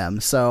 2 of them,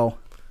 so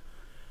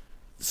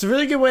It's a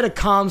really good way to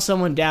calm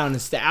someone down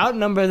is to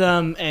outnumber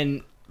them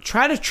and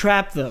try to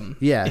trap them.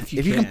 yeah. If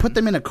you can put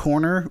them in a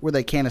corner where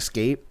they can't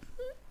escape,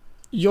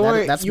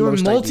 your that's your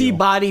most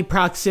multi-body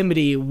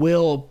proximity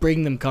will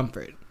bring them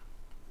comfort.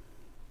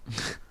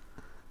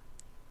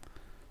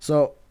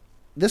 So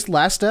this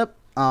last step,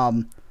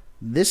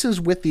 this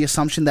is with the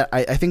assumption that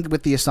I think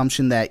with the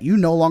assumption that you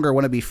no longer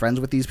want to be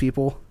friends with these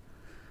people.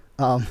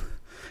 Because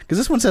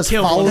this one says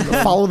Kill one of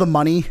them. follow the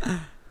money.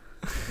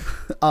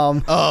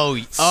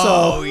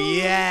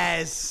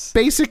 Yes.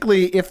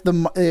 Basically,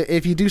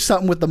 if you do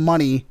something with the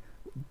money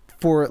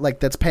for like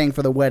that's paying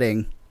for the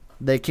wedding,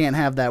 they can't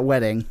have that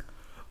wedding.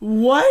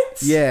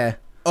 What? Yeah.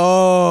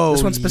 Oh,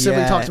 This one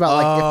specifically yeah. talks about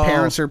like Oh. if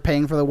parents are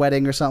paying for the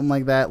wedding or something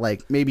like that,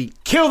 like maybe.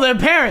 Kill their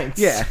parents.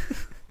 Yeah.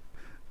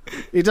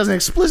 It doesn't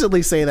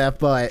explicitly say that,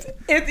 but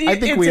I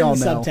think it's we in all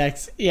the know.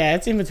 subtext. Yeah,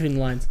 it's in between the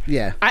lines.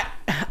 yeah.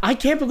 I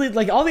can't believe,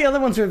 like, all the other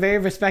ones were very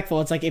respectful.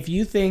 It's like, if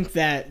you think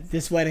that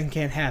this wedding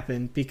can't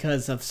happen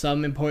because of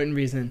some important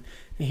reason,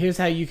 here's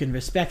how you can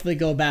respectfully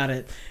go about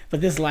it.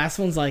 But this last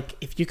one's like,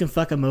 if you can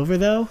fuck them over,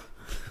 though,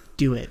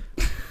 do it.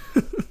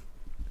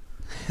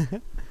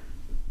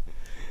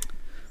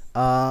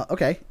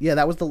 Okay. Yeah,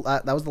 that was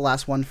the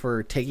last one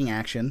for taking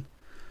action.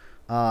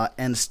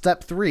 And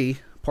step 3,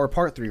 or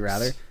part 3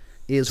 rather,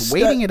 is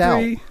waiting it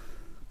out.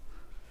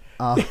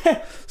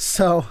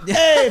 So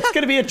Hey, it's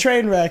going to be a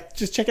train wreck.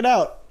 Just check it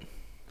out.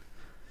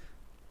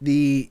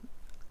 the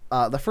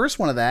first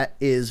one of that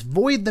is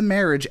void the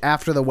marriage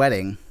after the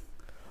wedding.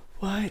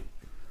 What?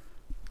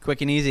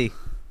 Quick and easy.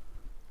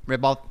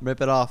 Rip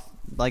it off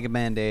like a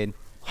Band-Aid.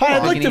 Hi, I'd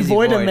Quick like and to easy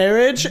void a void.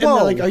 marriage. And Whoa.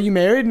 they're like, are you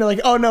married? And they're like,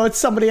 oh, no, it's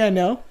somebody I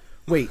know.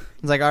 Wait.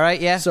 It's like, all right,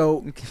 yeah.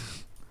 So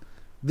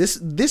this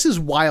is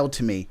wild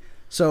to me.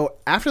 So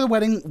after the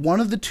wedding, one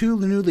of the 2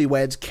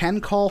 newlyweds can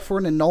call for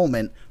an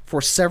annulment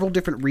for several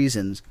different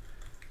reasons.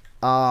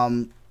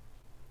 The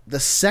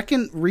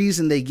second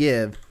reason they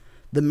give,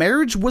 the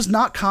marriage was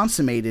not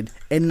consummated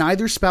and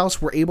neither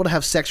spouse were able to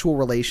have sexual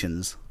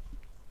relations.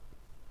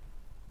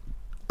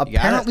 got it.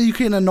 Apparently you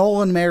can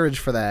annul a marriage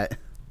for that.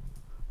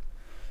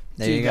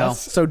 There Dude, you go. that's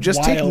So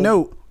just take wild.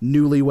 note,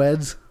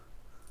 newlyweds.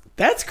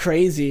 That's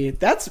crazy.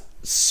 That's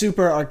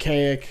super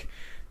archaic.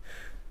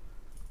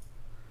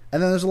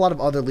 And then there's a lot of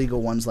other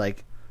legal ones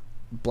like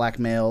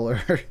blackmail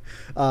or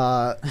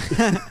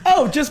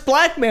Oh, just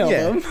blackmail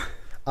Yeah.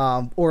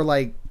 them. or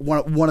like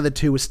one of the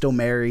 2 is still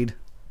married.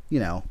 You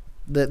know,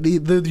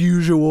 the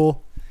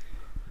usual.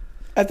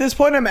 At this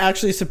point, I'm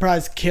actually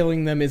surprised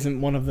killing them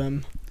isn't one of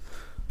them.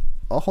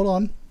 Oh, hold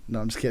on. No,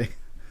 I'm just kidding.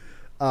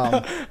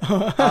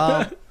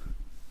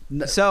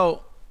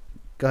 So,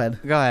 Go ahead.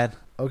 go ahead.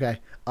 Okay.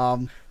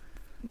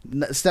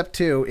 Step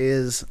 2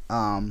 is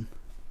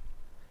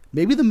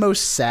maybe the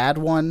most sad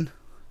one.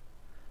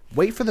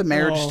 Wait for the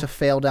marriage Oh. to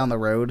fail down the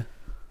road.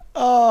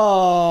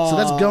 Oh. So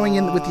that's going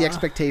in with the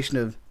expectation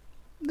of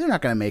they're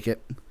not going to make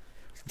it.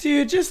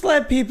 Dude, just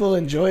let people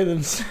enjoy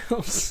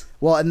themselves.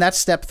 Well, and that's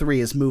step 3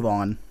 is move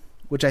on,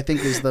 which I think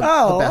is the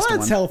Oh, best that's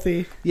one.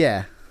 healthy.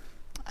 Yeah.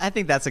 I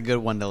think that's a good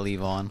one to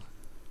leave on.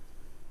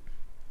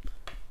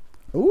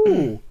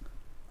 Ooh.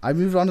 I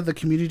moved on to the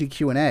community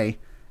Q&A,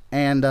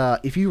 and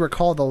if you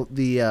recall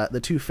the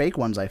 2 fake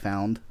ones I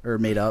found or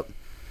made up.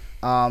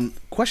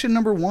 Question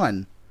number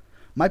 1: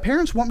 my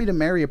parents want me to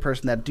marry a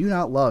person that I do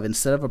not love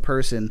instead of a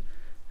person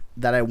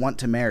that I want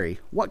to marry.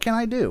 What can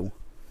I do?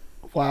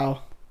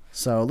 Wow.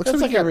 So it looks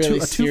That's like like we a got really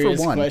a 2 for serious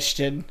 1.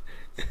 question.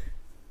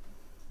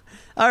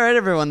 All right,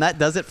 everyone. That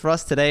does it for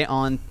us today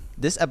on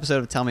this episode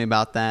of Tell Me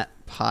About That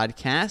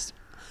podcast.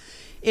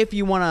 If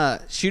you want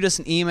to shoot us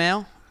an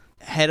email,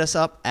 head us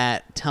up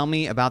at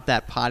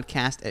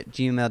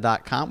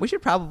tellmeaboutthatpodcast@gmail.com. We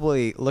should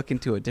probably look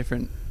into a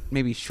different,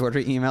 maybe shorter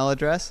email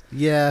address.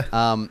 Yeah.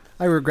 I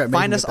regret making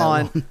Find it us that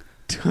on. long.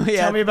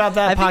 Yeah, Tell me about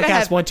that I think I podcast.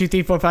 had- 1, 2,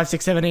 3, 4, 5,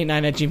 6, 7, 8,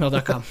 9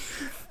 @gmail.com.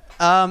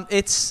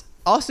 It's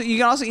also, you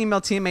can also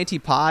email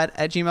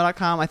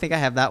tmatpod@gmail.com. I think I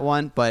have that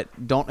one, but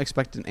don't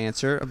expect an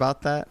answer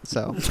about that.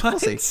 So we'll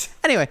see. What?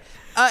 Anyway,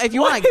 if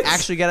you want to What?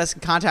 actually get us in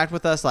contact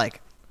with us,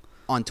 like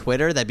on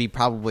Twitter, that'd be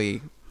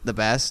probably the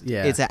best.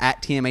 Yeah. It's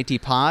at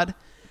tmatpod.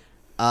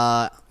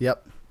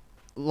 Yep.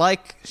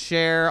 Like,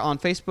 share on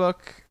Facebook.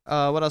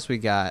 What else we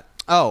got?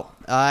 Oh,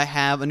 I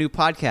have a new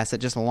podcast that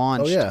just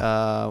launched. Oh,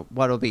 yeah.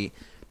 What'll be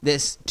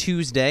this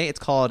Tuesday? It's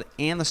called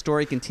 "And the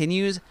Story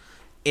Continues."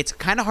 It's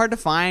kind of hard to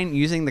find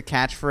using the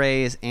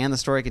catchphrase "And the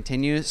Story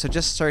Continues," so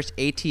just search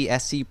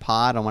ATSC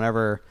Pod on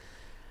whatever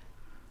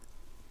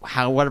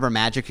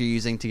magic you're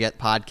using to get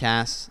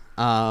podcasts.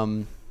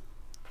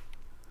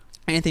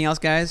 Anything else,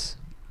 guys?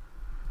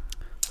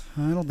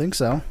 I don't think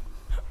so.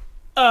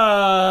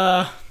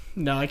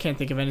 No, I can't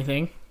think of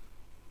anything.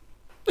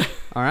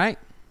 All right.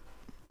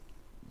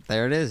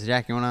 There it is.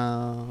 Jack, you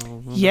wanna?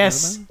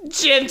 Yes,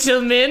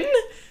 gentlemen,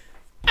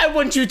 I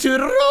want you to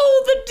roll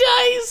the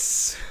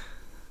dice.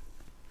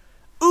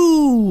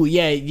 Ooh,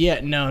 yeah.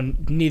 No,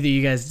 neither of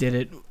you guys did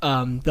it.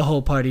 The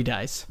whole party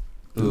dies.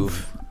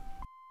 Oof.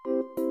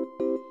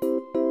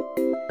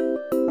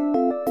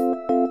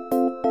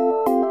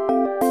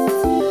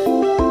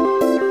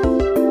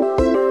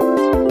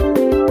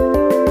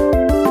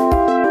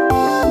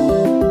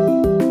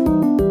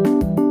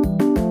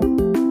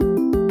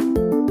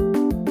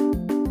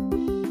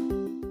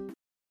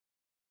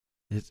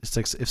 It's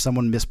like if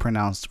someone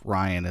mispronounced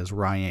Ryan as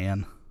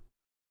Ryan.